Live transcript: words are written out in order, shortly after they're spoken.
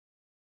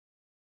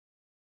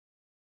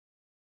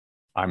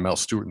I'm Mel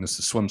Stewart, and this is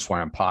the Swim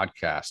Swam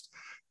podcast.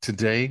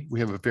 Today, we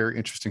have a very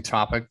interesting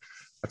topic,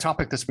 a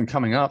topic that's been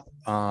coming up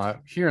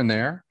here and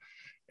there,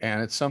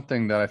 and it's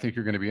something that I think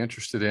you're going to be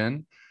interested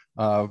in.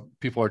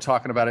 People are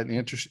talking about it in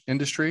the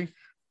industry,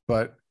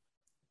 but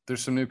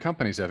there's some new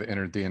companies that have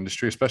entered the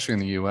industry, especially in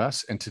the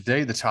US. And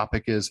today, the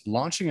topic is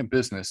launching a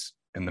business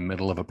in the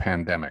middle of a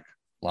pandemic.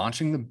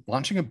 Launching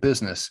a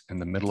business in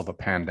the middle of a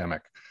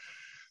pandemic.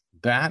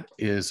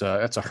 That's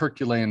a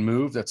Herculean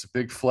move. That's a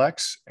big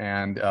flex,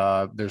 and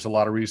there's a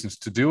lot of reasons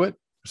to do it.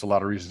 There's a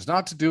lot of reasons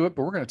not to do it,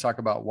 but we're going to talk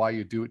about why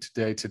you do it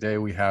today. Today,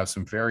 we have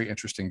some very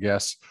interesting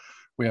guests.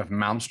 We have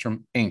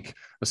Malmstrom Inc.,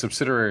 a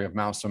subsidiary of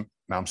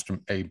Malmstrom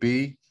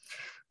AB.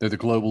 They're the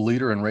global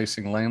leader in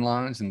racing lane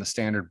lines and the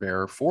standard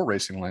bearer for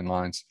racing lane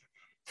lines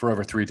for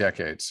over 3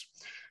 decades.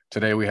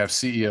 Today, we have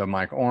CEO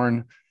Mike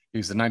Orn.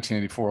 He's the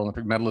 1984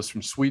 Olympic medalist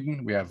from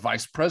Sweden. We have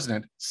Vice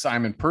President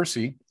Simon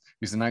Percy.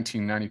 He's the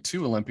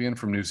 1992 Olympian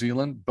from New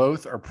Zealand.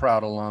 Both are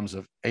proud alums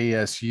of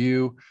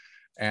ASU,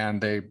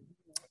 and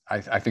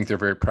I think they're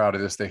very proud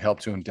of this. They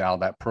helped to endow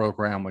that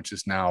program, which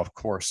is now, of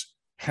course,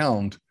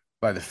 helmed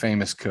by the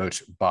famous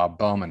coach, Bob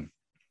Bowman.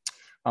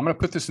 I'm going to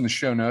put this in the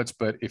show notes,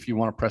 but if you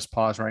want to press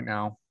pause right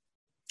now,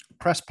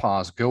 press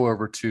pause, go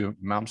over to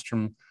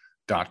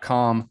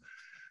malmstrom.com,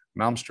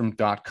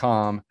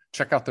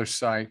 check out their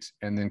site,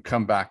 and then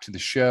come back to the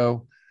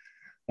show.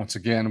 Once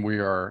again,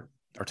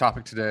 our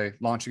topic today,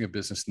 launching a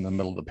business in the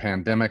middle of the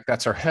pandemic.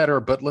 That's our header,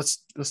 but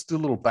let's do a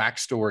little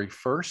backstory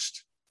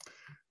first.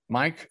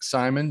 Mike,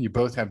 Simon, you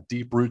both have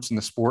deep roots in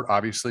the sport,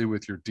 obviously,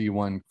 with your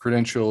D1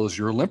 credentials,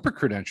 your Olympic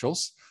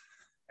credentials,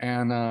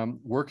 and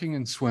working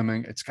in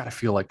swimming. It's got to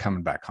feel like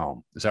coming back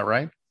home. Is that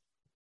right?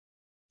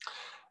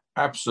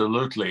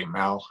 Absolutely,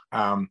 Mel.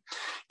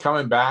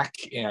 Coming back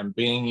and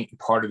being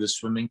part of the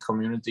swimming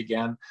community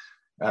again,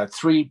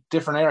 3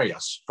 different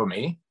areas for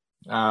me.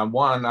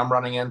 One, I'm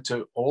running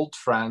into old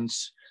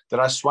friends that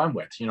I swam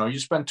with. You know, you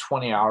spend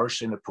 20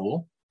 hours in the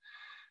pool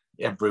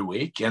every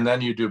week, and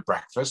then you do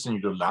breakfast and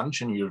you do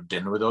lunch and you do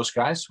dinner with those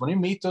guys. When you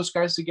meet those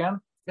guys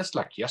again, it's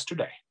like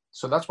yesterday.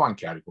 So that's one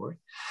category.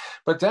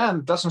 But then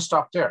it doesn't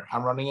stop there.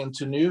 I'm running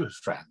into new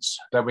friends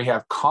that we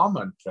have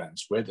common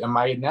friends with, and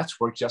my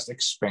network just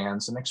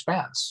expands and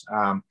expands.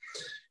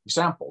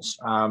 Examples.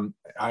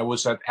 I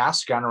was at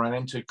ASCA and ran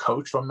into a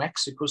coach from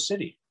Mexico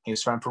City. He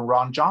swam from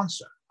Ron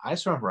Johnson. I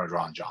swam from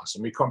Ron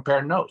Johnson. We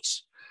compare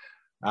notes.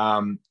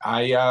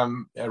 I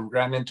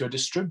ran into a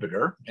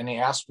distributor, and he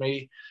asked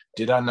me,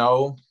 did I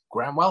know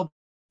Graham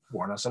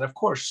Wellborn? I said, of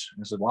course.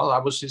 He said, well, I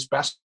was his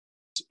best,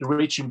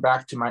 reaching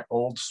back to my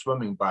old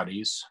swimming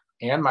buddies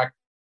and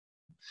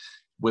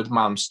with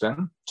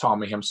Malmsten,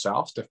 Tommy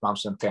himself, the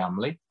Malmsten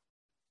family,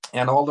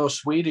 and all those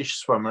Swedish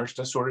swimmers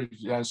that sort of,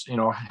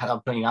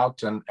 helping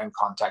out and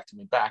contacting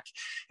me back.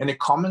 And a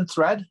common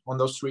thread on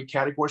those 3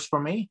 categories for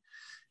me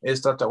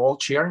is that they're all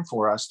cheering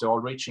for us, they're all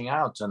reaching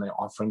out, and they're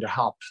offering to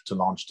help to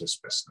launch this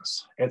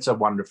business. It's a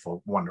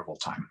wonderful, wonderful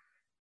time.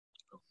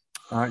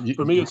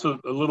 For me, it's a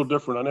little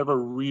different. I never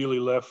really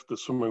left the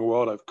swimming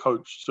world. I've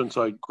coached since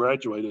I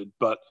graduated,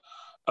 but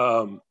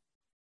I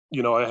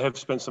have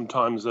spent some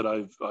times that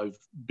I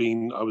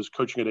was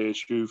coaching at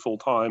ASU full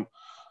time,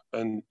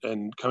 and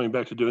coming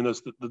back to doing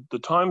this. The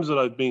times that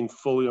I've been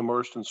fully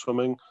immersed in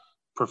swimming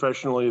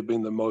professionally have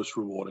been the most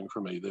rewarding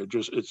for me.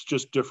 It's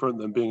just different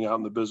than being out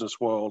in the business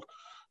world.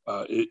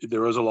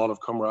 There is a lot of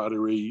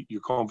camaraderie.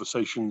 Your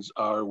conversations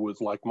are with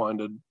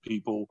like-minded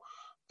people,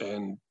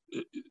 and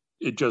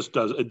it does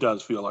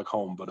feel like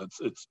home. But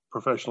it's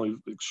professionally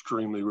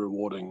extremely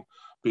rewarding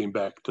being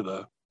back to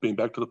the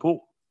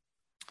pool.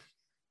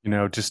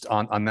 Just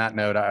on that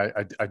note,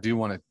 I do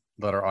want to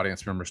let our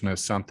audience members know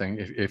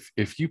something.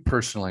 If you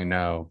personally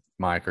know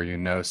Mike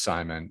or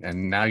Simon,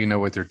 and now you know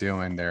what they're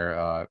doing, we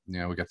got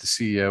the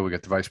CEO, we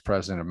got the vice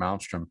president of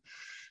Malmstrom.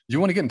 You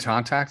want to get in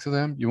contact with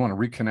them, you want to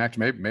reconnect.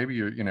 Maybe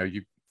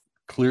you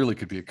clearly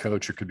could be a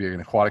coach or could be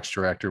an aquatics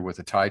director with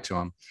a tie to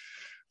them.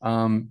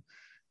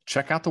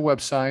 Check out the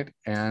website,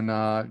 and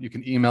you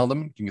can email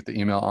them. You can get the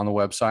email on the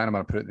website. I'm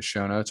going to put it in the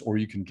show notes, or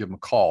you can give them a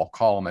call.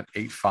 Call them at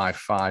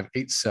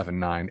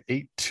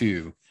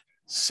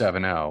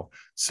 855-879-8270.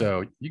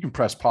 So you can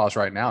press pause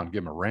right now and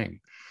give them a ring.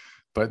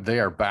 But they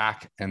are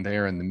back, and they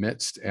are in the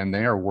midst, and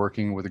they are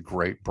working with a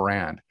great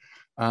brand.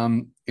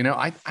 I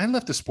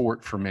left the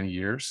sport for many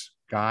years,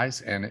 guys,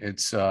 and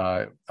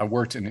I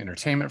worked in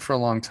entertainment for a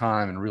long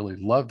time and really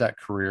loved that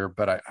career,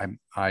 but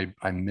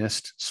I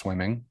missed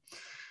swimming.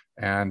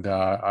 And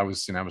I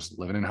was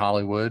living in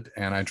Hollywood,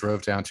 and I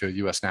drove down to a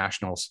U.S.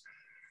 Nationals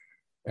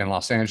in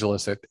Los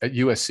Angeles at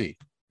USC.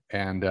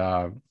 And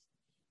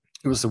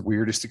it was the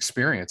weirdest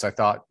experience. I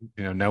thought,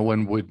 no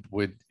one would,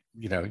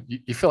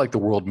 you feel like the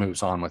world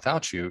moves on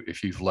without you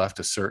if you've left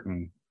a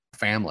certain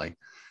family.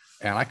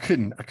 And I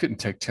couldn't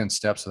take 10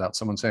 steps without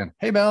someone saying,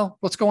 "Hey, Mel,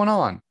 what's going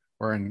on?"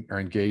 or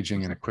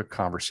engaging in a quick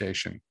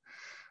conversation.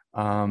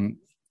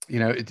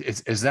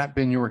 Has that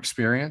been your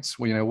experience?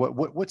 Well,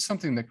 what's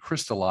something that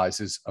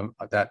crystallizes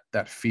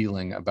that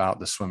feeling about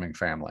the swimming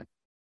family?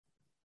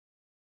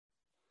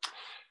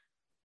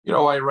 You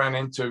know, I ran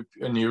into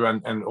a new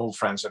and old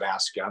friends at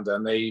Aska, and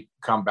then they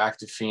come back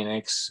to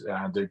Phoenix.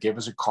 They give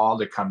us a call.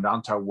 They come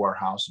down to our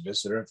warehouse,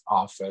 visit our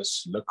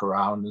office, look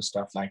around and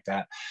stuff like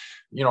that.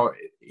 You know,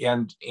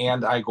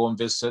 and I go and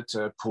visit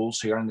pools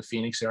here in the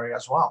Phoenix area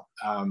as well.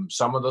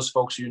 Some of those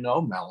folks, you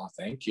know, Mel,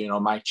 I think. You know,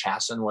 Mike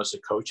Chasson was the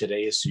coach at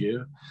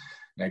ASU.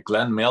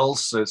 Glenn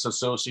Mills is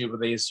associated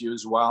with ASU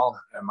as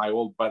well. And my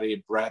old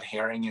buddy Brad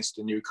Herring is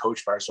the new coach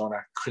for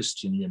Arizona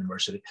Christian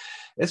University.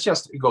 It's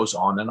just, it goes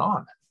on and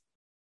on.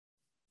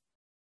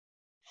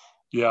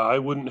 Yeah, I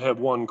wouldn't have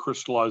one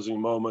crystallizing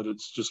moment.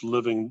 It's just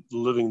living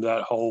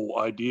that whole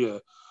idea.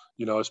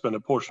 You know, I spend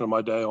a portion of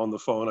my day on the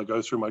phone. I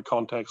go through my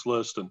contacts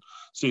list and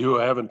see who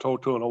I haven't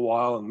talked to in a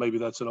while. And maybe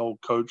that's an old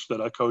coach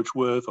that I coach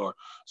with or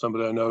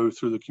somebody I know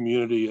through the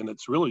community. And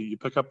it's really, you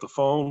pick up the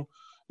phone,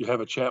 you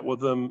have a chat with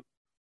them.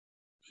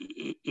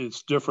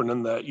 It's different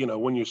in that, you know,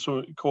 when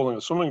you're calling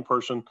a swimming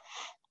person,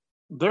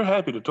 they're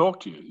happy to talk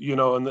to you, you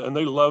know, and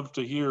they love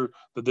to hear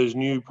that there's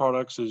new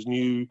products, there's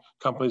new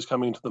companies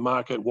coming to the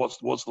market. What's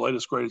the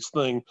latest, greatest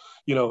thing,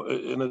 you know,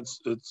 and it's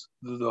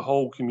the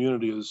whole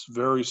community is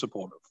very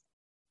supportive.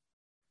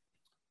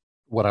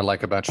 What I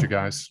like about you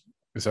guys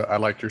is I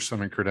like your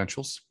swimming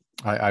credentials.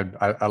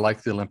 I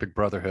like the Olympic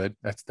Brotherhood.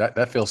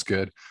 That feels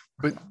good.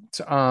 But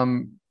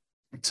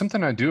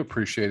something I do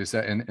appreciate is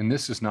that, and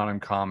this is not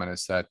uncommon,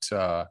 is that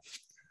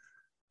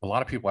a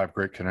lot of people have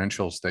great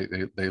credentials.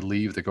 They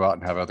leave, they go out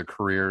and have other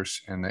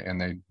careers, and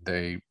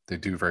they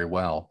do very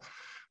well.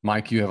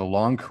 Mike, you have a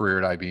long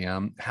career at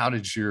IBM. How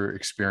did your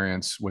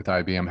experience with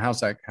IBM?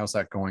 How's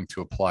that going to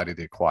apply to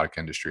the aquatic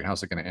industry?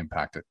 How's it going to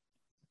impact it?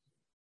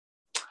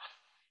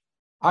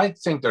 I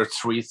think there are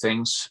three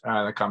things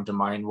that come to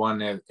mind.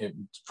 One is,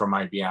 from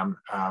IBM,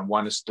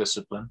 one is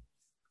discipline.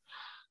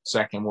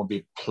 Second will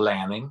be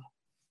planning.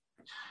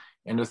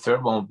 And the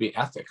third one will be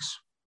ethics.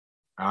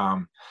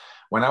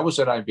 When I was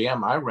at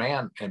IBM, I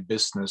ran a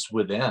business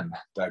within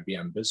the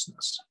IBM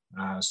business.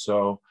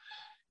 So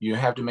you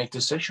have to make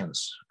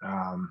decisions.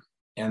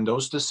 And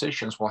those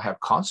decisions will have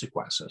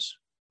consequences.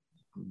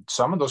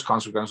 Some of those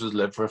consequences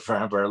live for a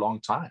very, very long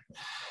time.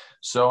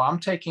 So I'm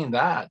taking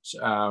that,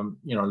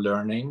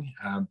 learning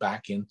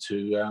back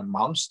into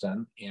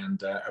Malmsten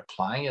and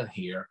applying it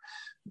here.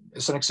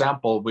 As an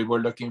example, we were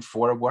looking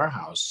for a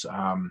warehouse.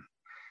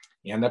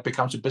 And that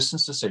becomes a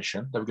business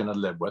decision that we're going to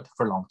live with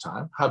for a long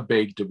time. How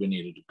big do we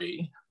need it to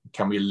be?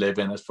 Can we live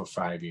in it for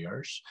 5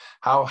 years?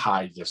 How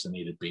high does it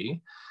need to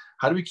be?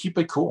 How do we keep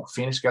it cool?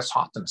 Phoenix gets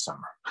hot in the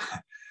summer.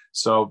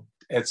 So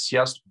it's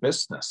just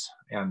business.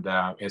 And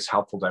it's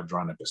helpful to have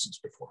run a business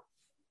before.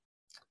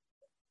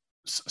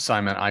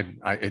 Simon,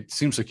 it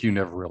seems like you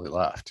never really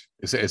left.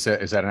 Is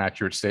that an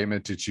accurate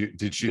statement? Did you,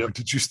 Yep.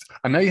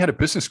 I know you had a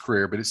business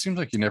career, but it seems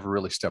like you never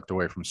really stepped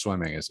away from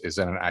swimming. Is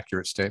that an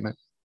accurate statement?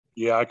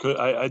 Yeah,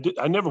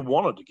 I never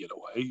wanted to get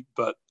away,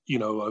 but you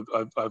know,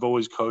 I've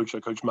always coached. I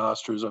coach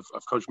masters. I've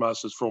coached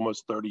masters for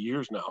almost 30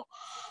 years now,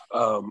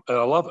 and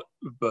I love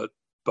it.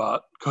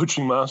 But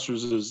coaching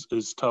masters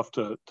is tough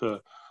to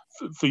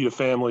feed a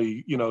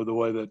family, you know, the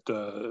way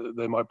that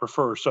they might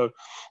prefer. So,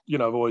 you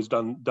know, I've always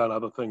done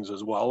other things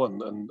as well,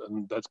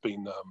 and that's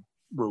been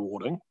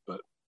rewarding.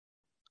 But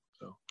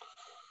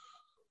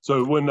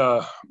so when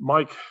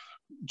Mike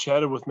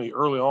chatted with me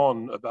early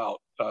on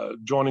about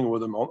joining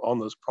with him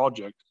on this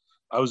project,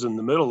 I was in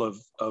the middle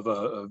of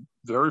a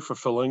very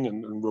fulfilling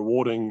and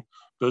rewarding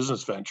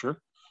business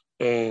venture.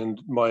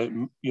 And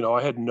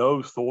I had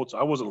no thoughts.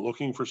 I wasn't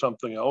looking for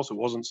something else. It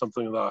wasn't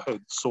something that I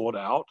had sought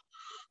out.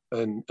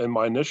 And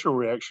my initial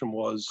reaction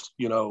was,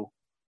 you know,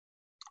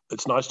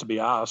 it's nice to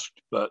be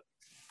asked, but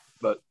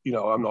you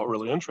know, I'm not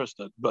really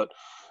interested. But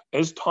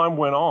as time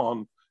went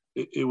on,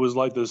 it was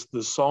like this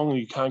song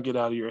you can't get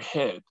out of your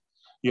head.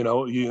 You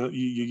know,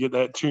 you get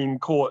that tune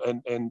caught,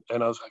 and I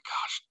was like,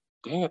 gosh,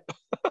 dang it.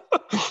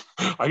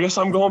 I guess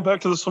I'm going back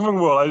to the swimming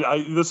world.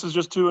 This is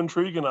just too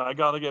intriguing. I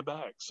got to get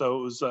back.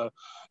 So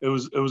it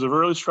was a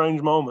really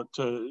strange moment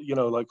to, you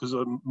know, like, because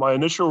my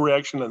initial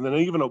reaction, and then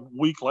even a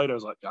week later, I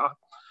was like,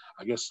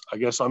 I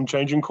guess I'm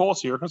changing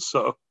course here.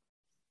 So,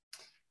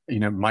 you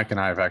know, Mike and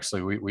I have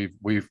actually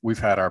we've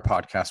had our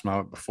podcast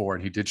moment before,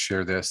 and he did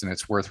share this, and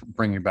it's worth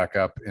bringing back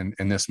up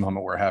in this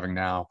moment we're having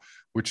now,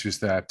 which is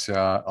that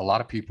a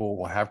lot of people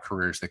will have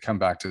careers, they come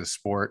back to the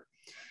sport,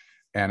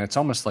 and it's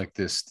almost like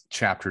this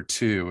chapter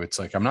 2. It's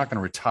like, I'm not going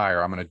to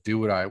retire. I'm going to do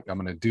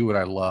what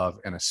I love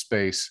in a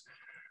space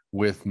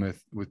with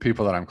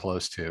people that I'm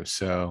close to.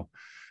 So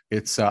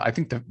it's I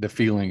think the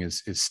feeling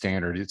is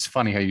standard. It's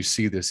funny how you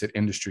see this at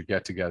industry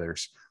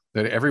get-togethers,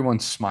 that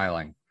everyone's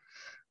smiling.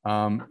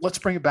 Let's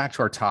bring it back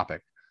to our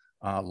topic,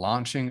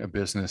 launching a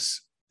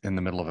business in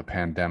the middle of a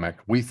pandemic.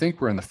 We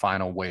think we're in the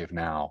final wave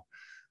now,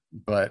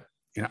 but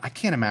you know, I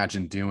can't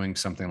imagine doing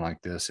something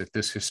like this at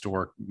this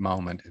historic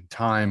moment in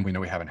time. We know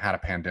we haven't had a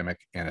pandemic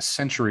in a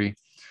century.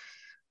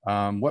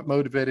 What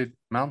motivated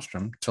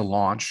Malmsten to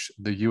launch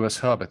the U.S.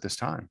 hub at this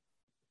time?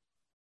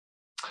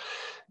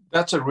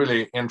 That's a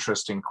really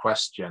interesting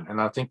question. And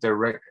I think there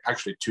are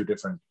actually two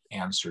different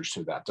answers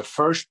to that. The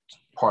first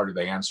part of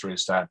the answer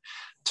is that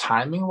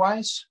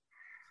timing-wise,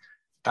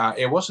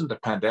 it wasn't the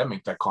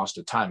pandemic that caused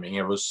the timing.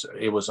 It was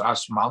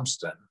us,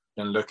 Malmsten,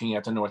 been looking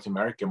at the North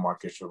American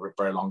market for a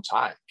very long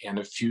time, and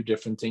a few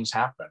different things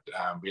happened.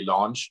 We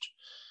launched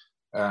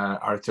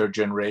our third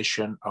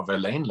generation of a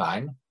lane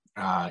line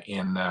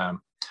in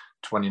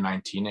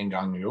 2019 in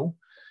Gangnew,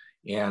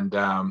 and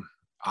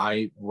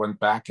I went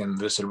back and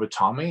visited with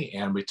Tommy,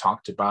 and we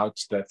talked about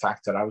the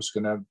fact that I was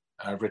going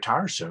to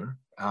retire soon.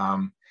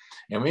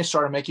 And we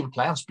started making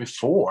plans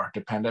before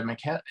the pandemic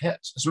hit.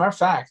 As a matter of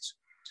fact,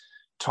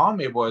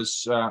 Tommy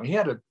he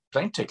had a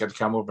plane ticket to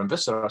come over and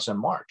visit us in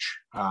March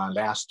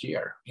last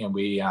year. And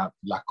we,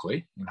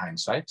 luckily, in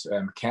hindsight,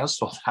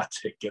 canceled that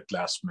ticket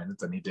last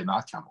minute, and he did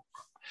not come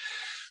over.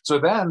 So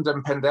then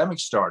the pandemic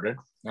started,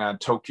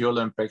 Tokyo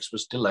Olympics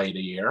was delayed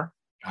a year.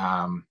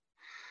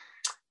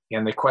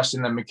 And the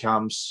question then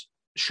becomes,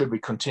 should we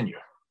continue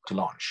to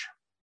launch?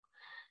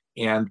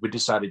 And we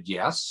decided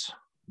yes,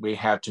 we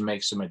had to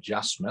make some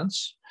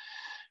adjustments.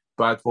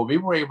 But what we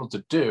were able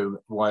to do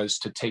was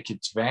to take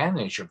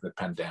advantage of the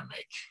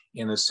pandemic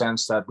in the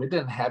sense that we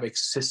didn't have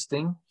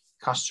existing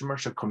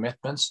customers or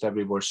commitments that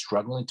we were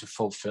struggling to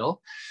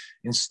fulfill.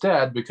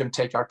 Instead, we can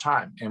take our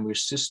time, and we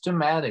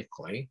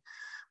systematically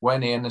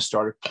went in and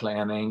started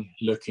planning,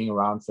 looking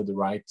around for the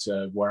right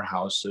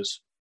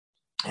warehouses,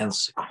 and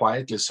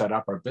quietly set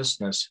up our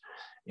business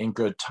in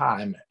good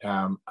time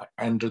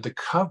under the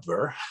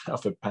cover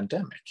of a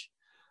pandemic.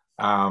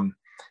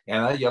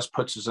 And that just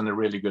puts us in a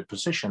really good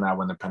position now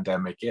when the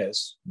pandemic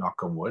is,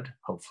 knock on wood,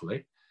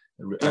 hopefully,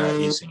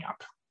 easing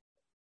up.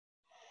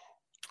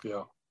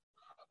 Yeah,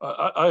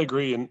 I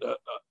agree. And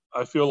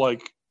I feel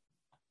like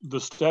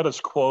the status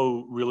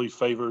quo really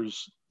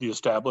favors the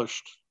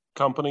established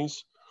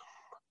companies.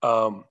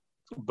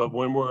 But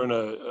when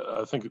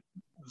we're I think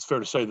it's fair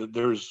to say that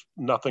there's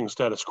nothing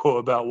status quo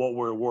about what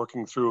we're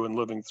working through and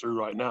living through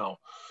right now.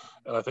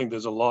 And I think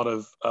there's a lot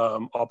of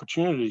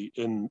opportunity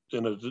in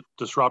a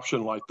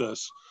disruption like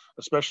this,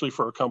 especially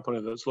for a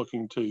company that's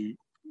looking to,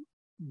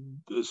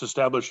 it's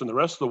established in the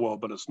rest of the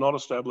world, but it's not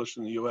established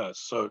in the US.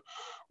 So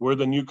we're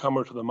the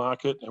newcomer to the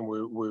market, and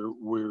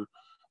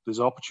there's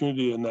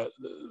opportunity in that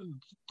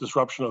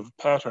disruption of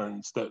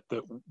patterns that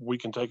we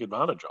can take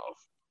advantage of.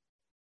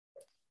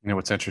 You know,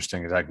 what's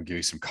interesting is I can give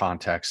you some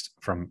context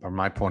from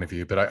my point of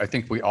view, but I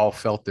think we all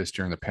felt this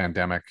during the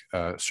pandemic,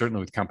 certainly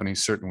with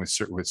companies, certainly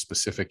with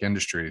specific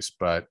industries,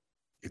 but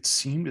it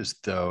seemed as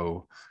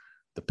though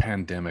the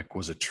pandemic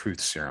was a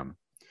truth serum.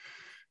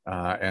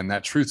 And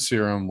that truth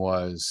serum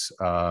was,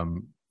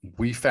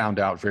 we found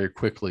out very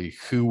quickly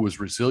who was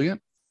resilient,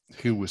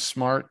 who was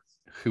smart,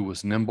 who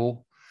was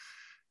nimble.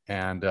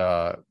 And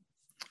I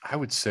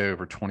would say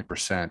over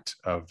 20%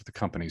 of the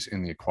companies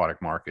in the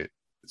aquatic market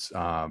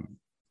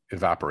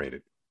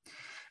evaporated.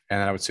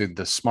 And I would say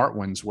the smart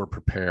ones were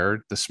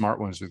prepared. The smart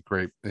ones with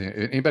great,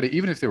 anybody,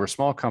 even if they were a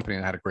small company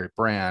and had a great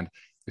brand,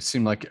 it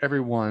seemed like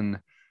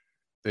everyone,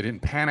 they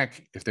didn't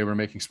panic. If they were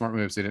making smart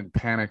moves, they didn't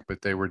panic, but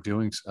they were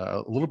doing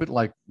a little bit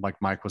like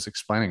Mike was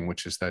explaining,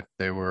 which is that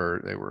they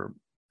were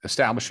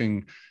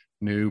establishing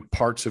new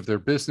parts of their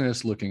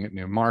business, looking at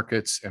new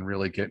markets, and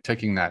really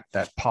taking that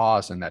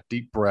pause and that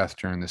deep breath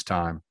during this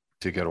time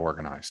to get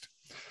organized.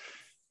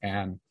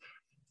 And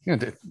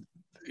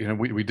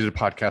we did a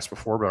podcast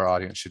before, but our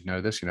audience should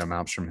know this.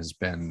 Malmstrom has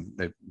been,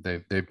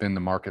 they've been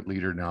the market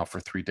leader now for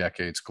 3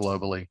 decades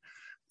globally.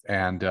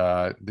 And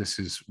this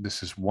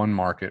is one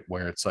market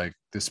where it's like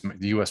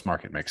the US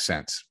market makes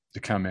sense to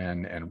come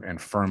in and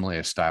firmly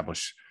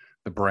establish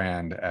the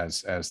brand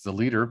as the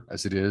leader,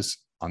 as it is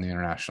on the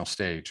international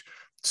stage.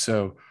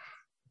 So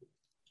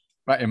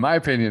in my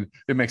opinion,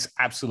 it makes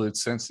absolute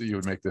sense that you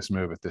would make this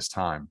move at this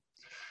time.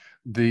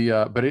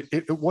 But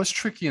it was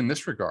tricky in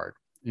this regard.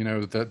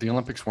 The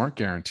Olympics weren't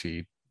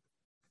guaranteed,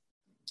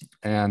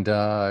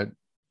 and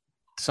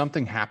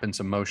something happens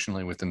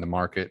emotionally within the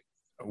market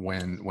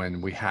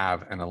when we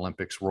have an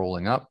Olympics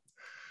rolling up.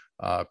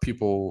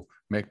 People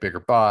make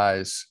bigger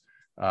buys.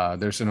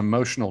 There's an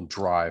emotional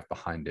drive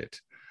behind it.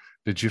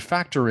 Did you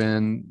factor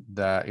in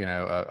that,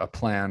 a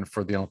plan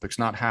for the Olympics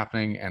not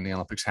happening and the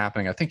Olympics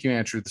happening? I think you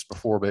answered this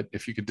before, but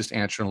if you could just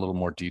answer in a little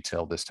more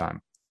detail this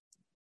time.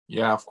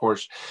 Yeah, of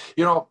course.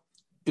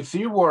 If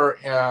you were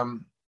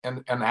an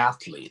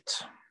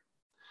athlete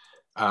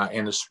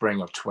in the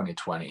spring of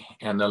 2020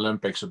 and the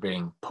Olympics are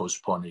being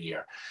postponed a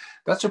year,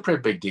 that's a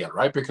pretty big deal,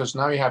 right? Because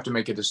now you have to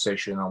make a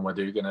decision on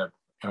whether are you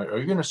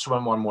going to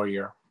swim one more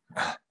year?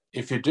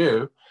 If you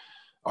do,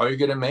 are you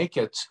going to make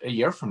it a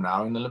year from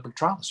now in the Olympic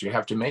trials? You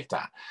have to make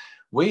that.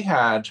 We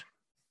had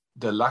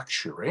the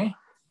luxury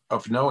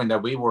of knowing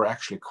that we were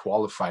actually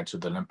qualified to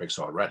the Olympics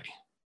already.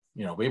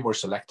 We were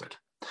selected.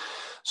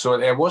 So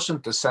there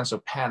wasn't the sense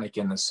of panic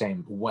in the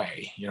same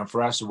way.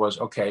 For us, it was,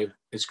 okay,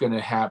 it's going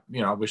to have,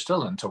 we're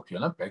still in Tokyo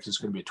Olympics. It's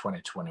going to be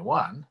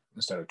 2021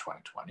 instead of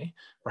 2020.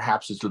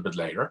 Perhaps it's a little bit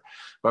later,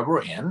 but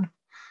we're in.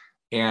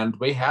 And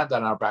we had that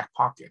in our back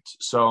pocket.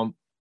 So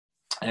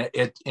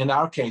in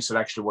our case, it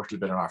actually worked a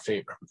bit in our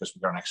favor because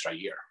we got an extra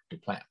year to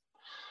plan.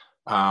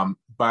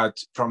 But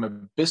from a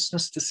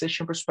business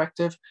decision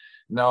perspective,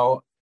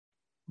 no,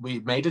 we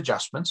made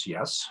adjustments,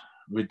 yes.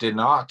 we did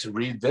not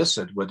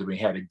revisit whether we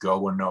had a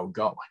go or no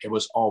go. It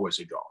was always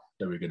a go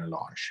that we're going to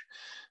launch.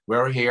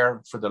 We're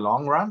here for the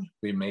long run.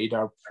 We made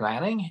our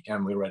planning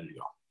and we're ready to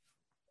go.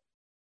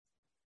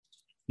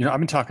 You know, I've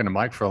been talking to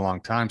Mike for a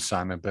long time,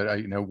 Simon, but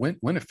you know,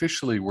 when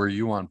officially were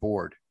you on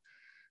board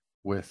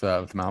with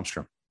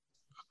Malmstrom?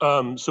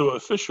 So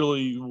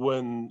officially,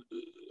 when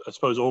I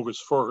suppose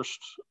August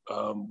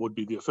 1st would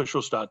be the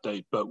official start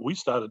date, but we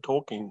started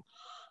talking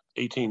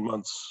 18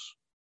 months,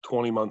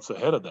 20 months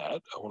ahead of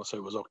that. I want to say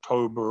it was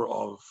October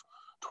of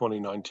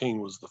 2019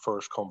 was the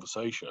first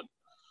conversation.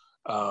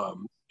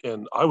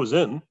 And I was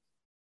in,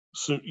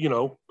 so, you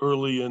know,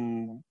 early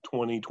in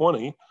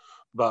 2020,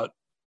 but,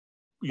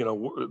 you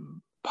know,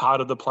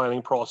 part of the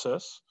planning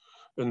process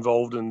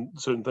involved in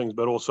certain things,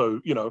 but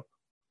also, you know,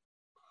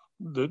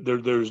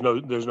 there's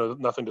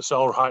nothing to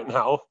sell right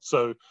now.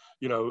 So,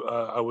 you know,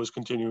 I was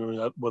continuing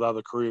that with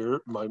other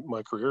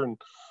my career,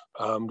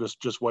 and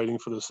just waiting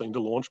for this thing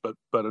to launch,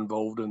 but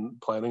involved in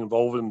planning,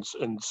 involved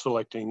in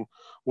selecting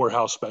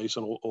warehouse space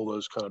and all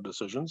those kind of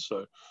decisions.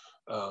 So,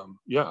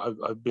 yeah,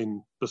 I've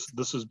been,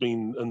 this has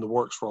been in the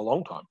works for a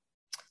long time.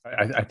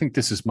 I think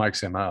this is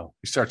Mike's MO.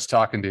 He starts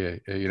talking to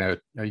you, you know,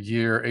 a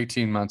year,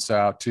 18 months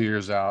out, 2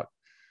 years out.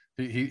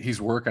 He's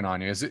working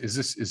on you. Is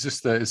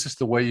this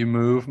the way you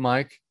move,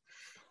 Mike?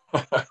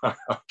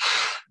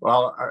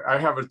 Well, I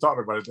haven't thought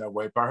about it that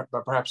way, but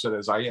perhaps it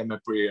is. I am a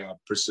pretty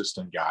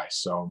persistent guy,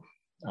 so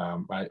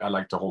I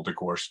like to hold the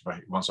course.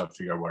 But once I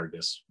figure out where it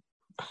is.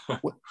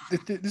 Well,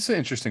 this is an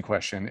interesting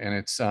question, and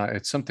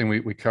it's something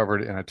we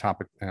covered in a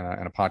topic in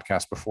a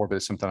podcast before, but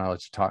it's something I like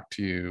to talk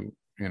to you,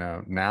 you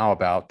know, now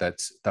about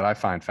that I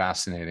find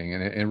fascinating,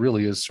 and it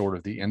really is sort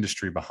of the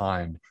industry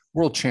behind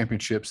World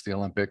Championships, the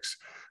Olympics.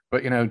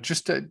 But you know,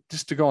 just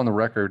to go on the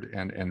record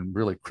and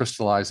really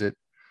crystallize it,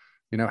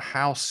 you know,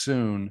 how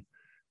soon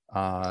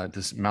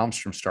does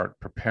Malmstrom start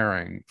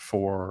preparing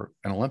for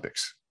an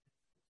Olympics?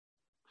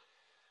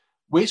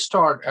 We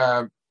start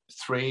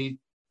 3,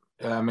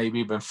 maybe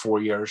even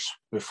 4 years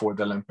before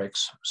the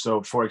Olympics.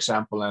 So, for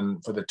example,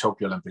 and for the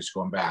Tokyo Olympics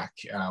going back,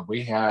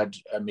 we had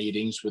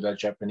meetings with the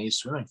Japanese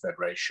Swimming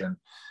Federation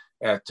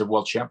at the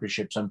World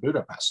Championships in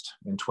Budapest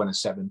in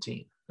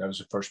 2017. That was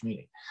the first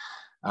meeting.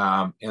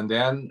 And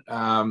then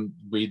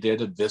we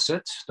did a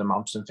visit, the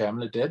Malmstrom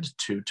family did,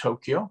 to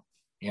Tokyo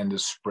in the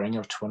spring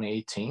of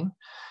 2018.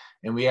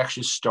 And we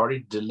actually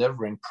started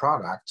delivering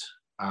product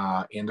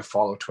in the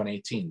fall of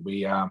 2018.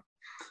 We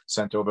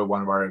sent over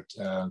one of our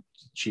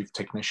chief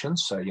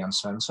technicians, Jan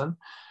Svensson,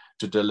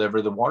 to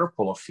deliver the water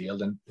polo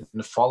field. And in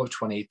the fall of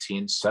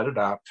 2018, set it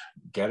up,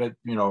 get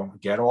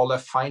all the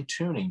fine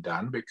tuning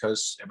done,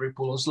 because every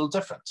pool is a little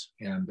different.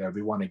 And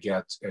we want to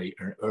get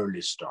an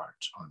early start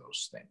on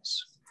those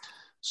things.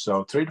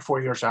 So 3 to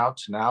 4 years out,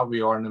 now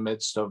we are in the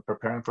midst of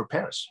preparing for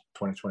Paris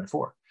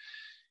 2024.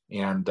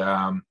 And,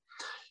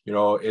 you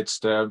know,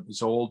 it's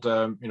old,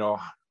 you know,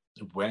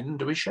 when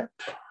do we ship?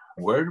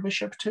 Where do we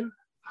ship to?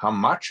 How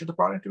much of the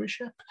product do we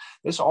ship?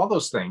 There's all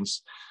those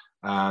things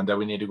that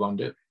we need to go and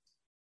do.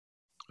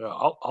 Yeah,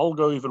 I'll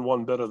go even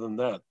one better than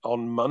that.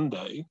 On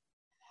Monday,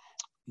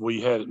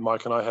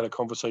 Mike and I had a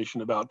conversation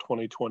about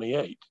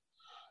 2028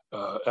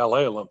 LA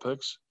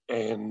Olympics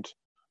and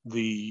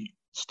the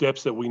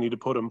steps that we need to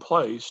put in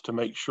place to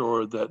make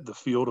sure that the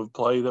field of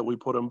play that we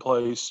put in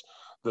place,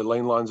 the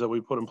lane lines that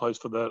we put in place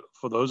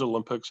for those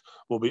Olympics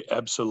will be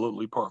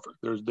absolutely perfect.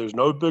 There's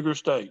no bigger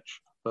stage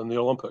than the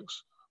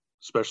Olympics,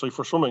 especially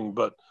for swimming.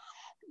 But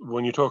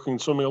when you're talking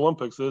swimming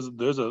Olympics,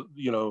 there's a,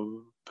 you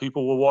know,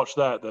 people will watch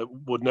that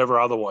would never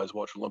otherwise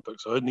watch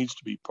Olympics. So it needs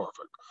to be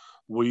perfect.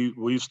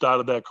 We've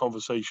started that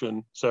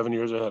conversation 7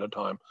 years ahead of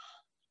time.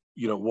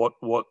 You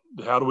know,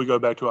 how do we go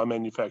back to our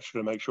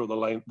manufacturer to make sure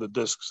the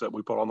discs that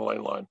we put on the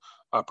lane line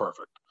are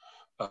perfect?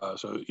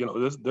 So, you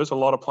know, there's a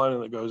lot of planning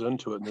that goes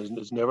into it, and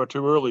it's never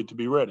too early to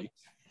be ready.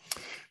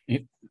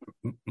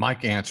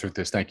 Mike answered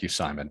this. Thank you,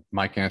 Simon.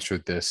 Mike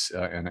answered this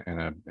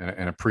in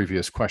a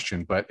previous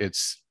question, but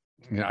it's,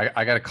 you know,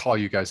 I got to call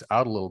you guys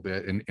out a little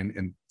bit,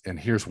 and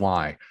here's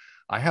why.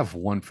 I have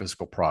one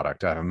physical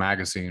product. I have a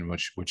magazine,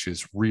 which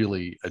is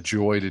really a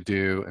joy to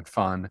do and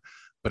fun,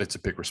 but it's a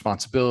big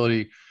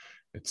responsibility.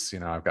 It's, you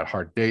know, I've got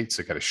hard dates.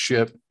 I got to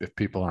ship. If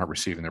people aren't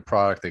receiving their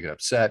product, they get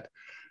upset.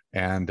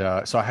 And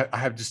so I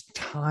have this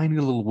tiny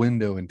little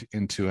window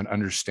into an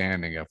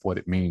understanding of what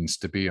it means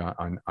to be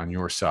on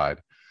your side.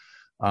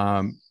 You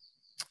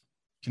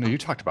know, you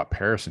talked about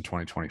Paris in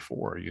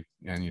 2024,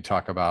 and you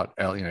talk about,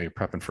 you know, you're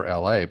prepping for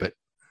LA, but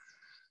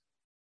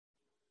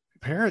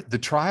the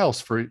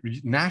trials for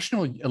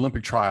national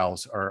Olympic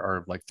trials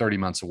are like 30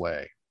 months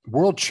away.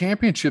 World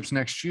Championships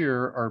next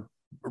year are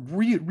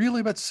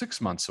really about 6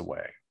 months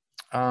away.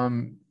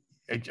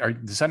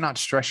 Does that not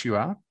stress you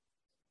out?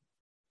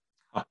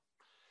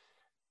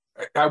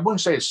 I wouldn't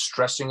say it's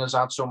stressing us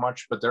out so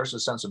much, but there's a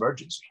sense of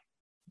urgency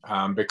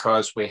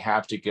because we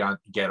have to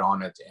get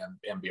on it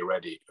and be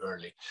ready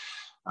early.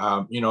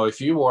 You know,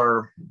 if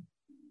you're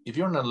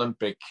an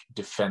Olympic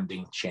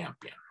defending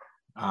champion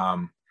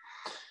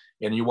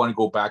and you want to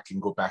go back to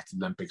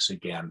the Olympics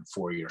again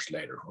 4 years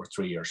later or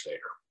 3 years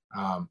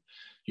later,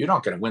 you're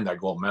not going to win that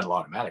gold medal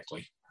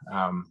automatically.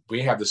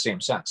 We have the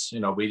same sense.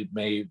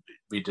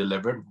 We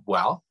delivered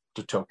well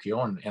to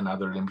Tokyo and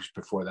other Olympics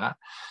before that,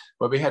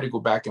 but we had to go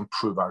back and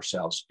prove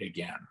ourselves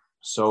again.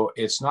 So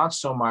it's not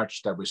so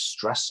much that we're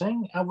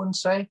stressing, I wouldn't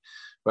say,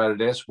 but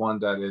it is one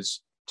that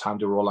is time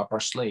to roll up our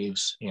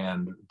sleeves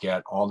and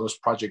get all those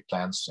project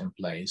plans in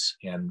place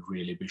and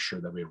really be sure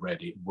that we're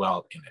ready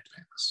well in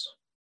advance.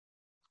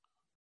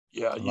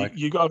 Yeah,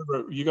 you got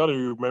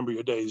to remember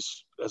your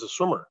days as a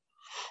swimmer.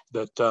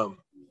 That a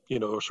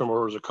swimmer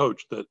or as a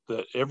coach.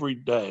 That every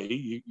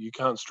day you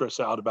can't stress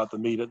out about the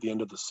meet at the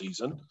end of the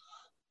season.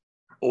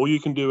 All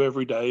you can do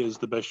every day is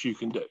the best you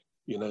can do.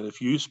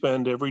 If you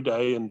spend every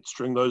day and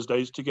string those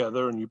days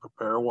together and you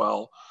prepare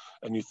well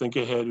and you think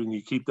ahead and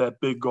you keep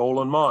that big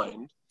goal in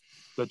mind,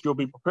 that you'll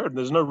be prepared. And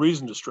there's no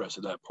reason to stress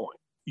at that point.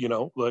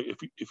 Like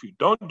if you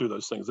don't do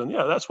those things, then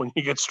yeah, that's when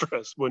you get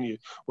stressed, when you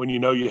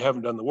know you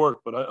haven't done the work.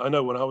 But I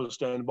know when I was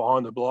standing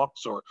behind the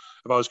blocks, or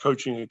if I was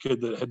coaching a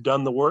kid that had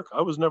done the work,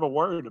 I was never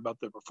worried about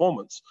their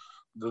performance,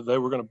 that they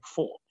were going to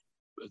perform.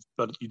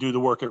 But you do the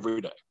work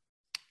every day.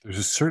 There's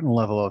a certain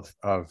level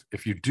of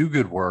if you do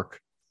good work,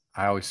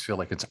 I always feel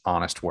like it's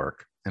honest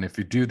work. And if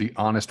you do the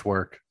honest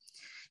work,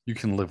 you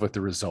can live with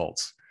the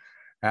results.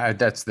 And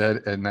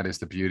that is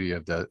the beauty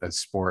of the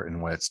sport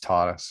and what it's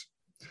taught us.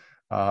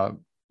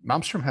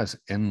 Malmstrom has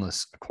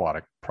endless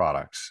aquatic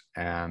products,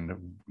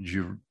 and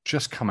you're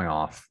just coming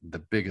off the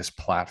biggest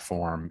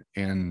platform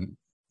in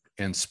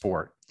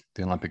sport,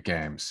 the Olympic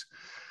Games.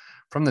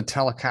 From the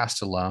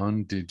telecast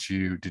alone, did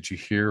you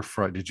hear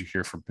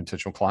from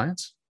potential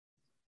clients?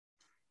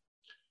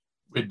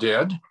 We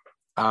did,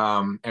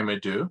 and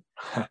we do,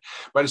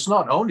 but it's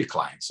not only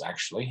clients.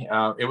 Actually,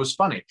 it was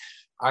funny.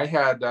 I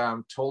had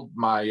told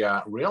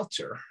my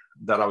realtor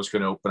that I was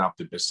going to open up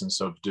the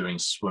business of doing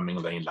swimming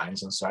lane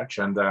lines and such.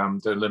 And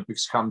the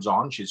Olympics comes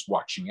on, she's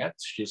watching it.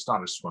 She's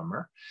not a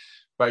swimmer,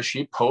 but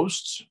she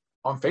posts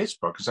on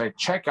Facebook and say,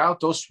 check out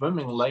those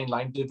swimming lane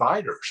line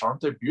dividers. Aren't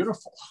they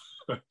beautiful?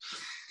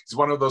 It's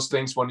one of those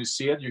things, when you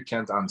see it, you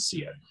can't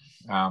unsee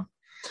it.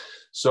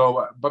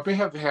 But we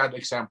have had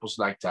examples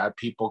like that.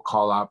 People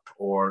call up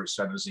or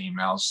send us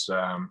emails.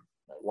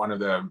 One of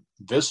the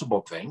visible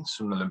things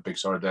in the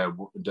Olympics are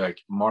the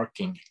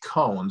marking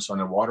cones on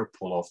a water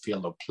polo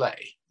field of play,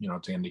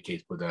 to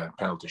indicate where the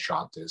penalty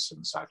shot is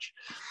and such.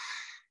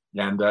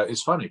 And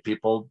it's funny,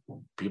 people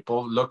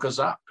look us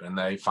up and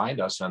they find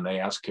us and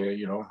they ask, do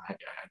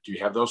you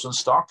have those in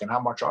stock and how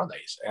much are they?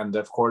 And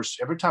of course,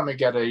 every time I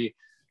get a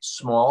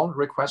small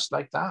request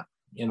like that,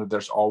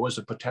 there's always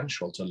a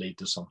potential to lead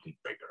to something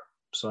bigger.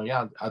 So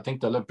yeah, I think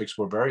the Olympics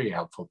were very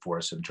helpful for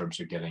us in terms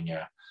of getting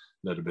a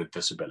little bit of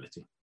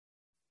visibility.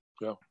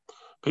 Yeah,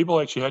 people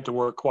actually had to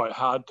work quite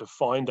hard to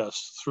find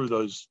us through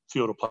those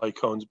field of play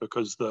cones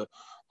because there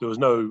was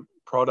no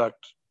product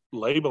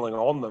labeling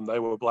on them. They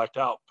were blacked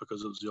out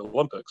because it was the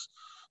Olympics.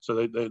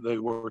 So they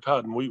worked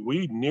hard, and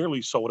we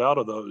nearly sold out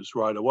of those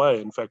right away.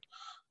 In fact,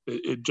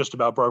 it just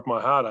about broke my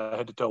heart. I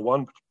had to tell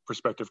one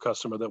prospective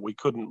customer that we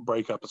couldn't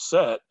break up a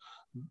set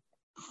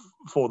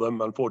for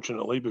them,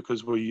 unfortunately,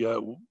 because we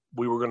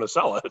were going to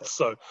sell it.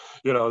 So,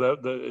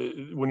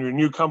 when you're a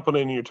new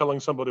company and you're telling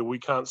somebody we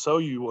can't sell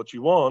you what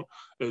you want,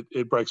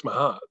 it breaks my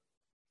heart.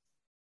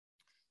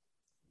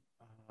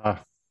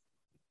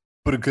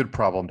 But a good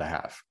problem to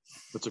have.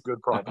 It's a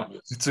good problem.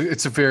 Yes.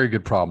 It's a very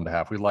good problem to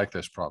have. We like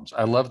those problems.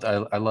 I love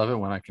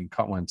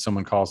it when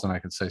someone calls and I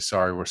can say,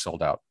 sorry, we're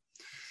sold out.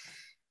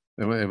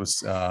 It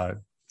was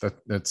but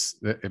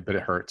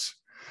it hurts.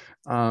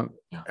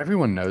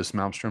 Everyone knows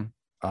Malmstrom.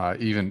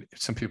 Even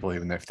some people,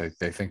 even if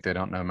they think they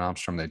don't know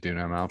Malmstrom, they do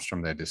know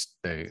Malmstrom.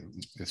 They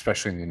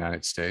especially in the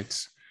United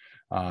States.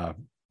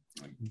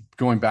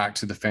 Going back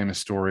to the famous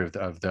story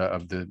of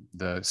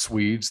the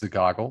Swedes, the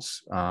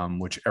goggles,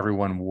 which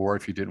everyone wore.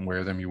 If you didn't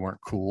wear them, you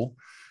weren't cool.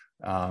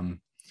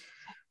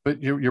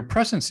 But your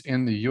presence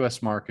in the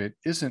U.S. market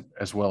isn't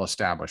as well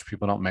established.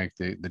 People don't make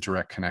the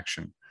direct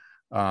connection.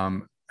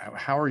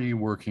 How are you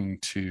working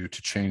to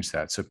change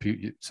that so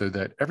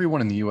that everyone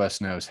in the U.S.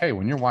 knows, hey,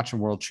 when you're watching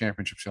World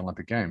Championships and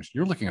Olympic Games,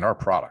 you're looking at our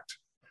product?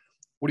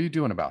 What are you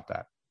doing about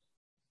that?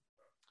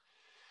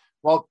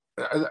 Well,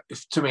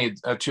 to me,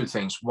 two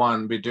things.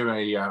 One, we do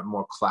a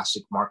more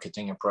classic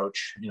marketing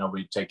approach.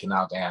 We've taken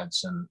out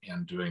ads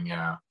and doing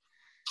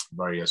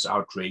various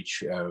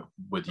outreach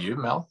with you,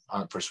 Mel,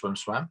 for Swim.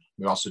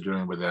 We're also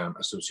doing with the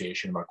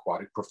Association of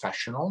Aquatic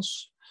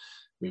Professionals.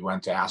 We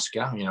went to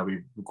ASCA, we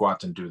go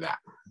out and do that.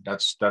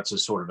 That's a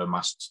sort of a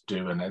must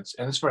do, and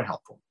it's very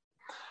helpful.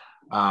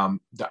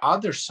 The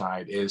other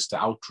side is the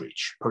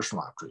outreach,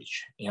 personal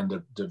outreach, and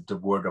the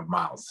word of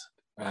mouth,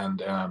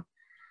 and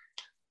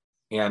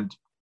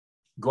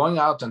going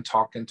out and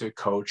talking to a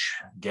coach,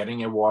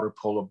 getting a water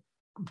polo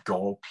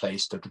goal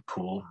placed at the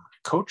pool.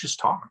 Coaches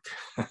talk.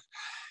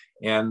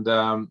 And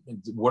the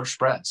word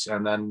spreads.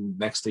 And then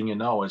next thing you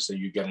know is that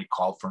you get a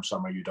call from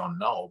somewhere you don't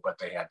know, but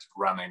they had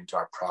run into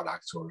our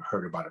products or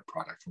heard about a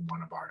product from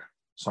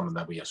someone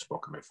that we have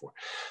spoken before.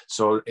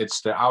 So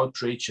it's the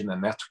outreach and the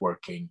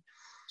networking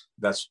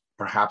that's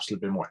perhaps a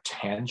little bit more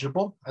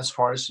tangible as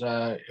far as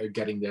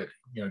getting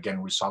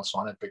results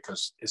on it,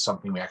 because it's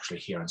something we actually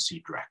hear and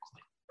see directly.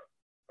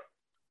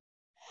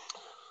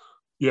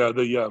 Yeah,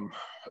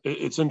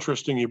 it's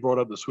interesting you brought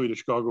up the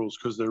Swedish goggles,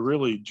 because they're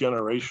really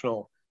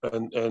generational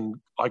and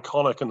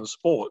iconic in the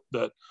sport,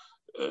 that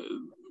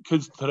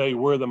kids today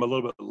wear them a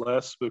little bit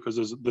less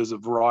because there's a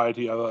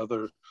variety of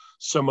other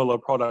similar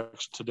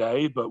products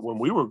today. But when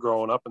we were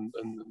growing up in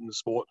the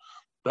sport,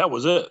 that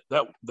was it.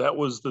 That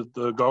was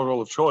the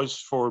goggle of choice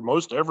for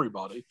most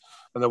everybody.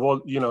 And there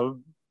was,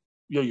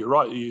 yeah, you're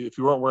right. If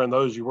you weren't wearing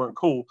those, you weren't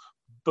cool.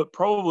 But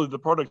probably the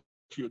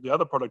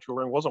other product you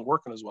were wearing wasn't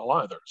working as well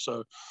either.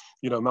 So,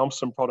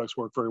 Malmsten products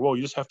work very well.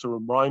 You just have to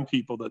remind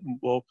people that,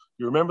 well,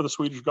 you remember the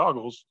Swedish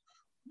goggles,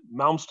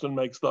 Malmsten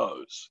makes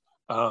those.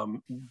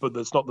 But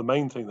that's not the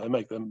main thing they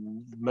make.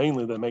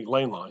 Mainly they make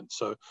lane lines.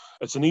 So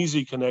it's an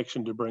easy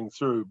connection to bring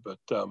through. But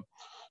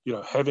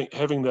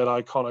having that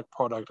iconic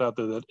product out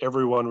there that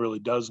everyone really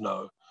does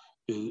know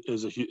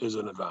is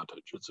an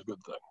advantage. It's a good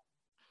thing.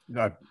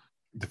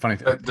 The funny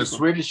thing, the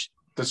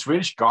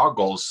Swedish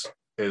goggles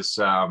is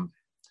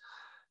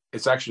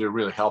it's actually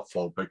really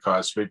helpful,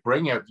 because we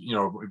bring it.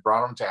 We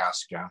brought them to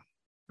Aska,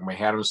 and we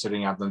had them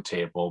sitting at the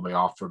table. We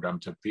offered them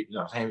to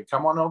people. Hey,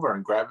 come on over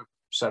and grab a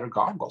set of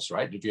goggles,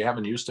 right? If you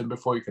haven't used them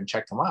before, you can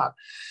check them out.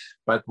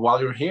 But while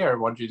you're here,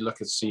 why don't you look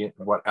and see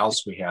what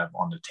else we have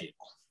on the table,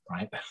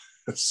 right?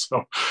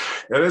 So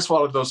it is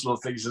one of those little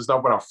things. It's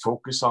not what I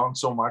focus on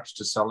so much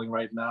to selling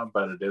right now,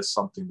 but it is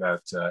something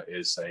that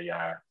is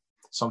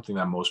something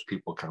that most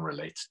people can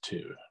relate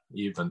to,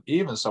 even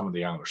some of the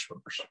younger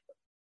swimmers.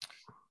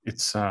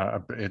 It's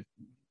no,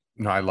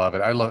 I love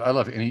it. I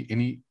love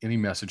any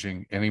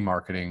messaging, any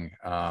marketing.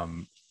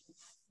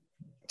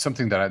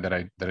 Something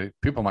that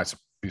people might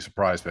be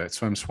surprised by. At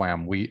Swim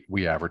Swam, we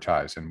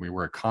advertise, and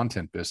we're a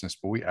content business,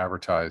 but we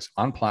advertise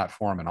on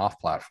platform and off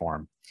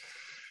platform.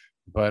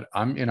 But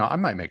I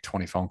might make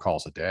 20 phone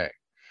calls a day,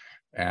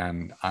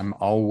 and I'm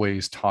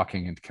always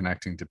talking and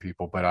connecting to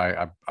people. But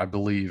I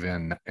believe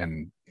in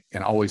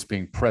always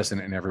being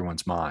present in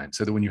everyone's mind,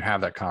 so that when you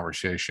have that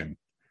conversation,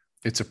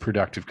 it's a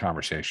productive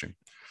conversation.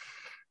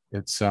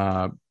 It's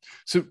so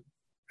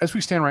as we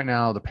stand right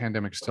now, the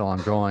pandemic is still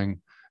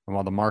ongoing, and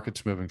while the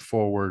market's moving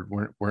forward,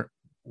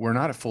 we're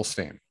not at full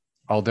steam.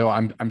 Although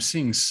I'm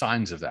seeing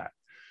signs of that.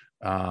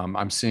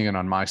 I'm seeing it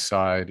on my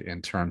side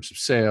in terms of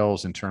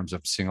sales, in terms of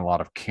seeing a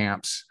lot of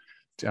camps.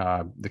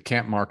 The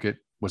camp market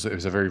was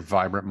a very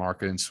vibrant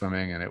market in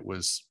swimming, and it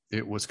was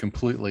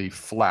completely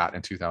flat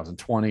in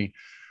 2020.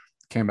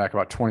 Came back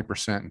about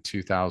 20% in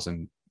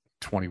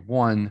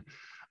 2021.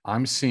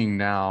 I'm seeing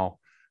now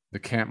the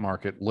camp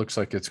market looks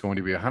like it's going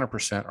to be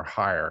 100% or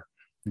higher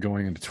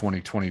going into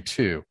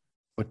 2022,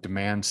 but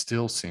demand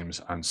still seems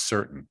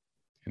uncertain.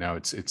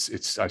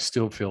 It's I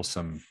still feel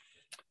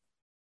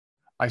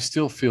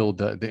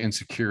the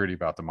insecurity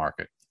about the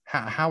market.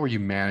 How are you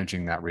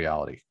managing that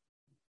reality?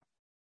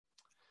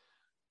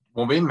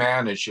 What we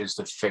manage is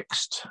the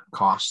fixed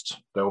cost,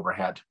 the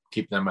overhead,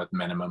 keep them at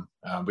minimum.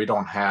 We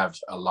don't have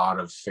a lot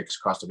of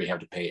fixed costs that we have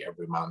to pay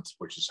every month,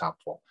 which is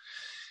helpful.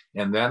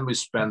 And then we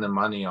spend the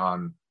money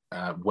on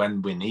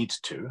when we need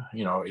to.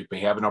 If we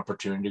have an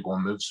opportunity to go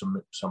and move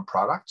some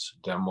products,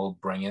 then we'll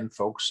bring in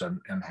folks and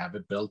have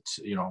it built,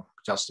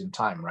 just in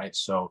time, right?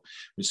 So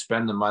we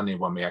spend the money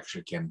when we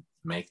actually can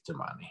make the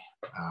money.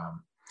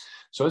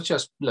 So it's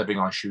just living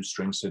on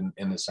shoestrings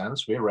in a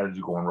sense. We're ready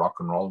to go and rock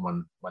and roll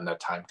when that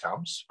time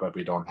comes, but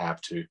we don't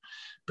have to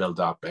build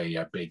up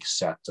a big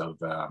set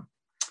of a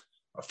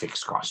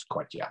fixed cost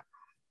quite yet.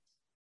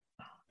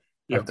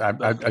 Yeah, I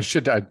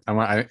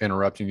want to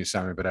interrupt you,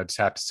 Simon, but I just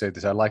have to say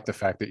this. I like the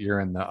fact that you're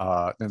in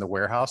the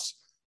warehouse.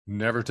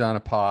 Never done a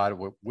pod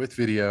with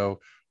video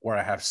where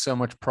I have so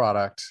much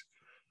product,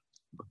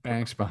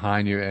 banks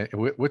behind you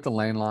with the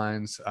lane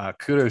lines.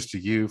 Kudos to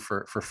you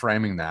for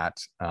framing that.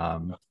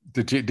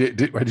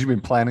 Had you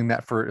been planning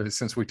that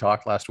since we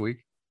talked last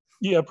week?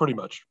 Yeah, pretty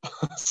much.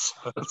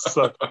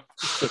 so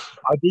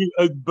I do,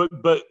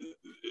 but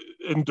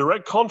in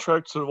direct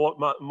contrast to what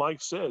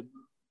Mike said,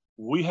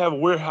 we have a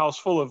warehouse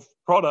full of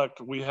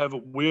product. We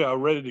are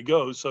ready to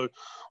go. So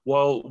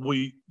while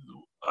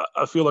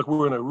I feel like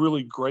we're in a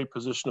really great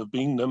position of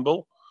being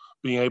nimble,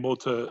 being able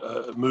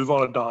to move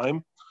on a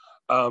dime,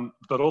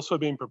 but also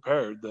being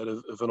prepared that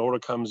if an order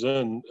comes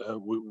in,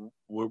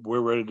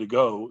 we're ready to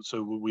go.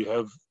 So we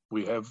have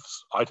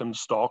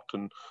items stocked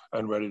and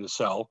ready to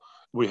sell.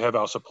 We have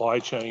our supply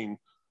chain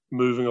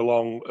moving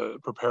along,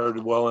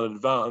 prepared well in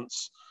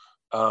advance.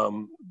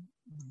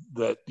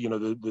 That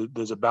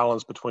there's a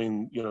balance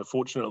between,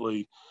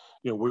 fortunately,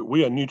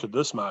 we are new to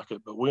this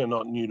market, but we are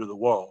not new to the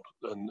world,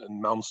 and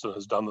Malmsten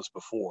has done this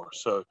before.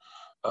 So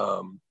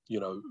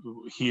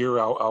here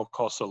our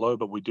costs are low,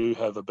 but we do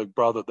have a big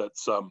brother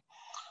that's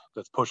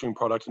pushing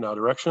product in our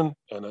direction,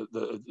 and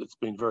it's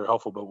been very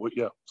helpful. But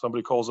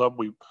somebody calls up,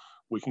 we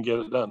can get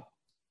it done.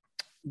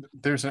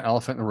 There's an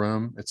elephant in the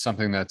room. It's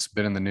something that's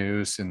been in the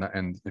news in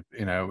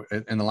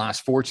the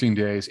last 14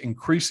 days,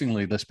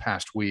 increasingly this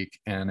past week,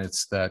 and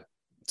it's that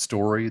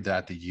story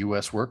that the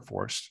U.S.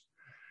 workforce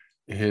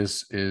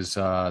is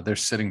they're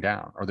sitting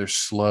down, or they're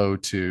slow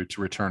to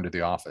return to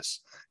the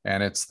office.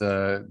 And it's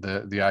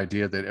the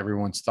idea that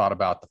everyone's thought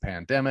about the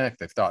pandemic,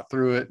 they've thought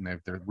through it, and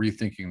they're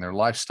rethinking their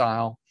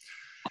lifestyle.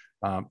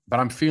 But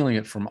I'm feeling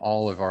it from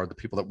all of the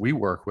people that we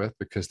work with,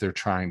 because they're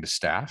trying to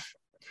staff.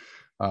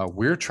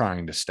 We're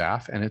trying to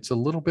staff, and it's a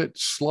little bit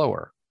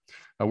slower.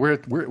 We're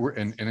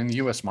in the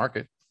U.S.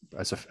 market,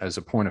 as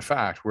a point of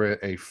fact, we're at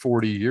a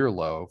 40-year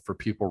low for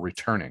people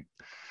returning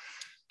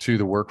to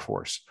the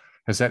workforce.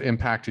 Has that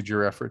impacted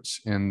your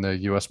efforts in the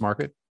U.S.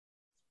 market?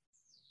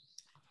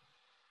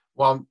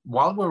 Well,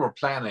 while we were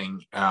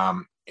planning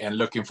and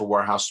looking for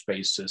warehouse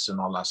spaces and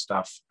all that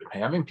stuff,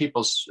 having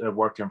people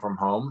working from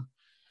home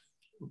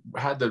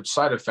had the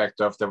side effect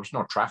of there was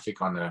no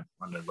traffic on the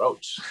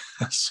roads.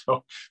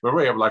 So we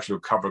were able to actually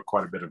cover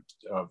quite a bit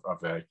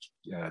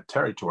of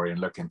territory and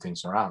looking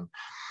things around.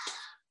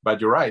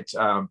 But you're right,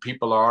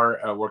 people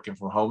are working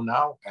from home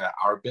now.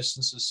 Our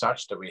business is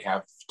such that we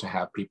have to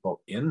have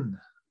people in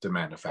the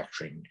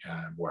manufacturing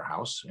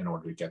warehouse in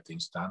order to get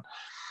things done.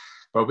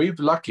 But we're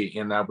lucky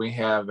in that we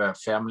have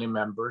family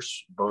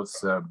members, both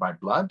by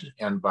blood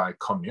and by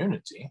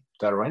community,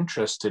 that are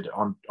interested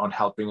on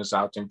helping us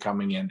out and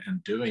coming in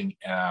and doing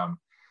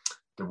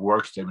the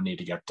work that we need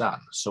to get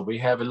done. So we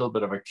have a little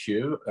bit of a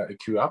queue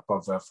up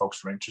of folks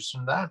who are interested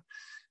in that.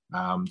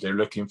 They're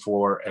looking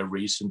for a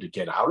reason to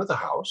get out of the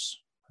house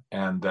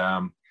and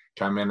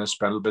come in and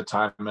spend a little bit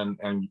of time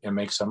and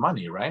make some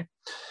money, right?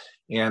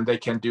 And they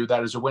can do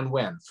that as a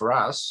win-win. For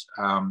us,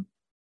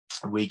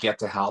 we get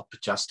to help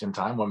just in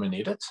time when we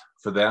need it.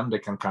 For them, they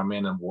can come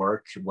in and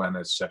work when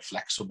it's a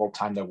flexible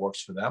time that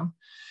works for them.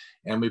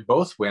 And we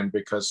both win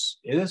because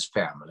it is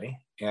family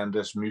and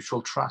there's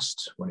mutual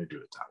trust when you do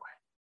it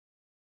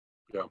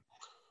that way.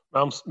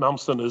 Yeah.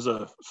 Malmston is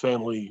a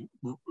family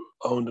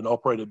owned and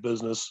operated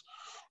business.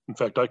 In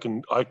fact, I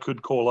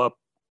could call up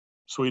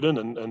Sweden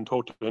and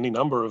talk to any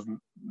number of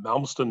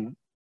Malmston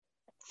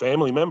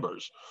family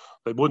members.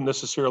 They wouldn't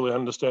necessarily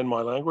understand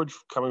my language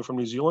coming from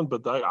New Zealand,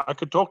 but I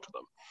could talk to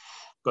them.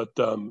 But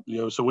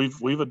so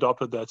we've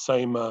adopted that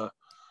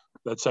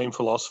same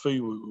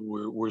philosophy.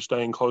 We're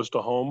staying close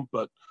to home,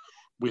 but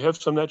we have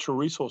some natural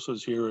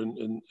resources here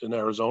in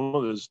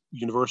Arizona. There's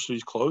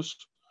universities close,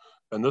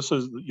 and this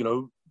is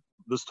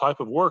this type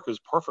of work is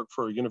perfect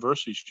for a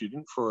university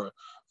student, for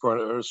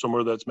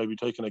somewhere that's maybe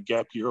taken a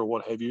gap year or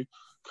what have you.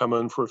 Come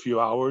in for a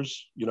few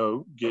hours,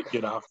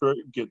 get after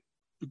it,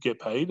 get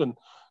paid,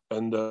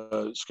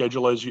 and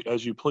schedule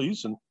as you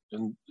please,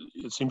 and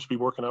it seems to be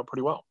working out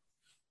pretty well.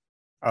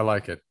 I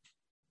like it.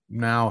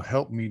 Now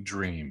help me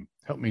dream.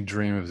 Help me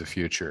dream of the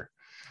future.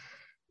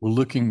 We're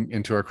looking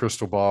into our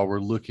crystal ball. We're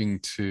looking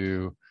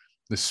to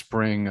the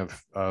spring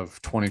of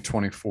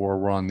 2024.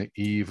 We're on the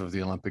eve of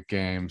the Olympic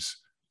Games.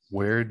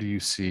 Where do you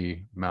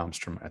see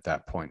Malmstrom at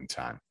that point in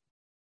time?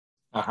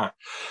 I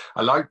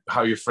like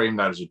how you frame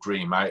that as a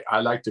dream. I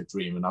like to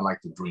dream, and I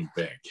like to dream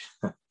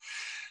big.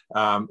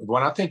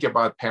 When I think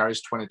about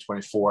Paris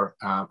 2024,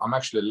 I'm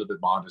actually a little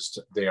bit modest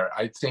there.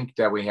 I think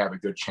that we have a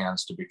good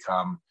chance to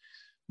become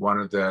one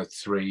of the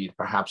three,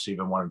 perhaps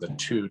even one of the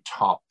two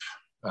top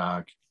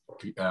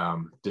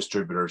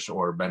distributors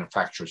or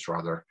manufacturers,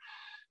 rather,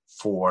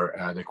 for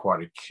the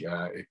aquatic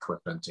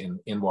equipment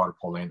in water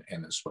polo and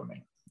in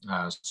swimming.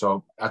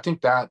 So I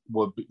think that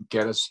will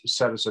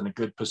set us in a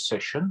good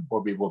position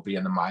where we will be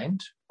in the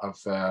mind of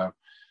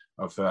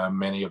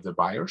many of the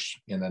buyers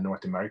in the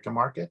North American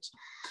market.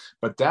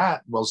 But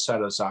that will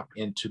set us up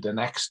into the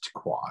next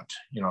quad.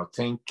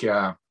 Think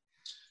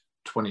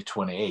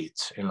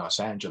 2028 in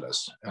Los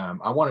Angeles.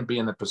 I want to be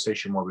in a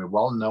position where we're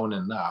well known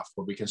enough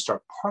where we can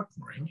start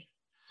partnering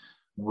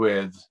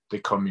with the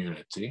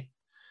community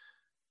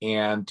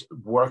and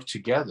work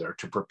together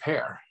to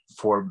prepare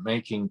for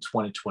making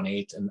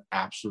 2028 an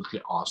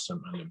absolutely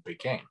awesome Olympic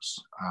Games.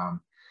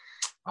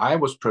 I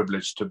was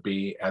privileged to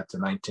be at the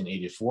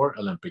 1984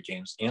 Olympic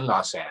Games in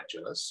Los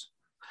Angeles.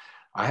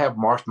 I have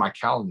marked my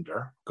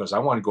calendar because I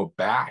want to go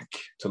back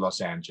to Los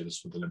Angeles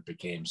for the Olympic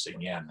Games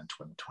again in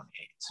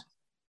 2028.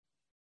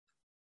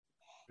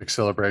 Big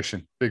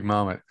celebration, big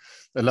moment.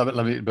 I love it.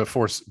 Let me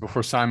before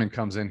Simon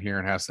comes in here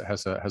and has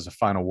a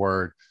final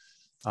word.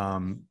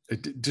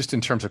 Just in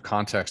terms of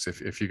context,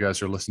 if you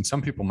guys are listening,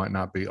 some people might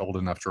not be old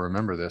enough to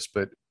remember this,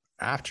 but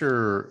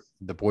after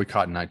the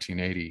boycott in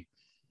 1980,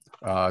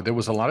 there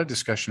was a lot of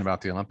discussion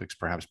about the Olympics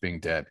perhaps being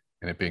dead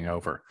and it being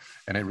over,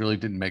 and it really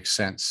didn't make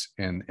sense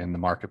in the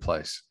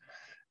marketplace.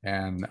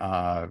 And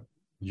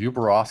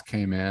Uber Roth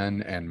came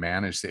in and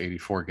managed the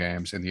 84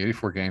 games, and the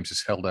 84 games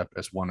is held up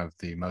as one of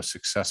the most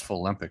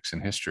successful Olympics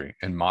in history,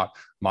 in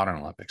modern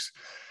Olympics.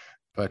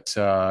 But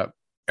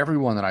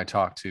everyone that I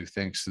talk to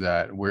thinks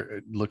that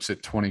looks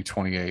at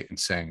 2028 and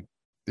saying,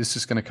 this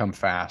is going to come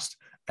fast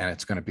and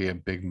it's going to be a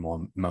big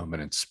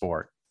moment in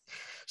sport.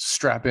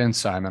 Strap in,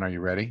 Simon. Are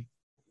you ready?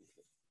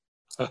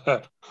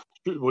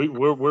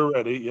 We're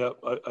ready. Yeah.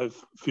 I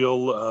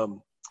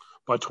feel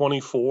by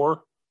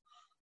 24,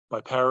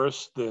 by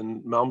Paris,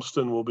 then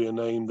Malmston will be a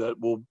name that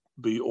will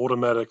be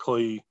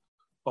automatically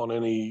on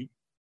any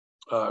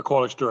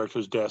aquatics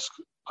director's desk.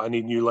 I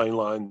need new lane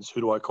lines.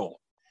 Who do I call?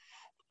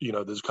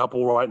 There's a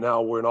couple right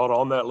now. We're not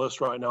on that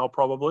list right now,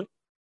 probably,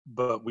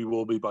 but we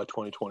will be by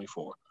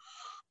 2024.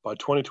 By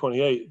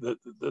 2028,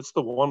 that's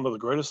one of the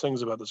greatest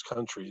things about this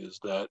country is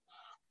that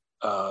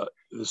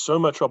there's so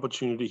much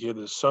opportunity here.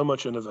 There's so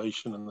much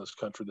innovation in this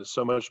country. There's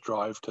so much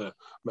drive to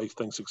make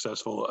things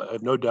successful. I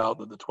have no doubt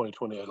that the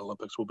 2028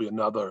 Olympics will be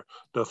another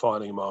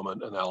defining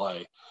moment in LA,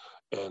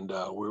 and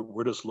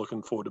we're just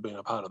looking forward to being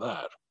a part of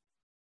that.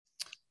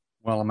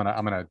 Well, I'm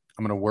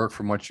gonna work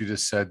from what you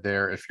just said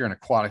there. If you're an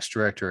aquatics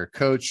director or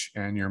coach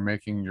and you're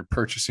making your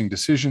purchasing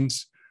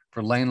decisions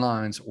for lane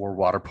lines or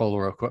water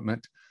polo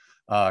equipment,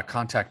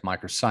 contact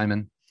Mike or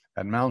Simon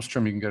at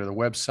Malmstrom. You can go to the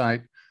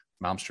website,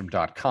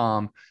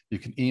 malmstrom.com. You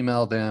can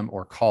email them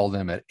or call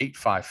them at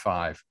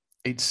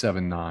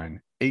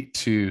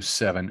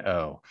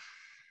 855-879-8270.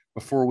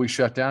 Before we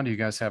shut down, do you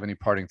guys have any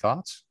parting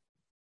thoughts?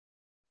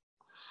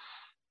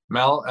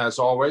 Mel, as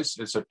always,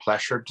 it's a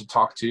pleasure to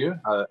talk to you.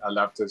 I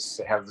love to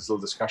have this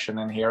little discussion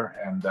in here,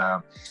 and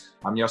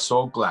I'm just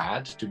so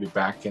glad to be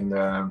back in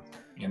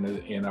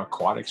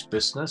aquatics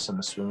business and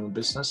the swimming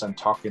business and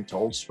talking to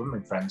old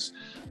swimming friends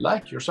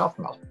like yourself,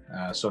 Mel.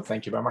 So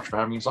thank you very much for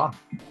having us on.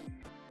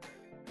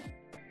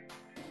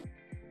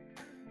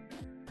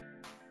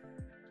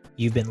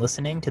 You've been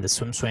listening to the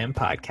Swim Swam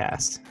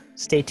podcast.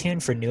 Stay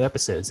tuned for new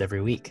episodes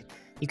every week.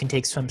 You can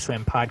take Swim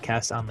Swam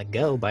podcast on the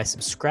go by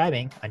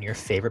subscribing on your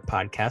favorite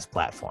podcast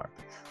platform.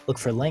 Look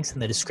for links in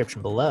the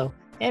description below,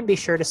 and be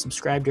sure to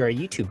subscribe to our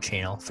YouTube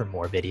channel for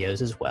more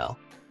videos as well.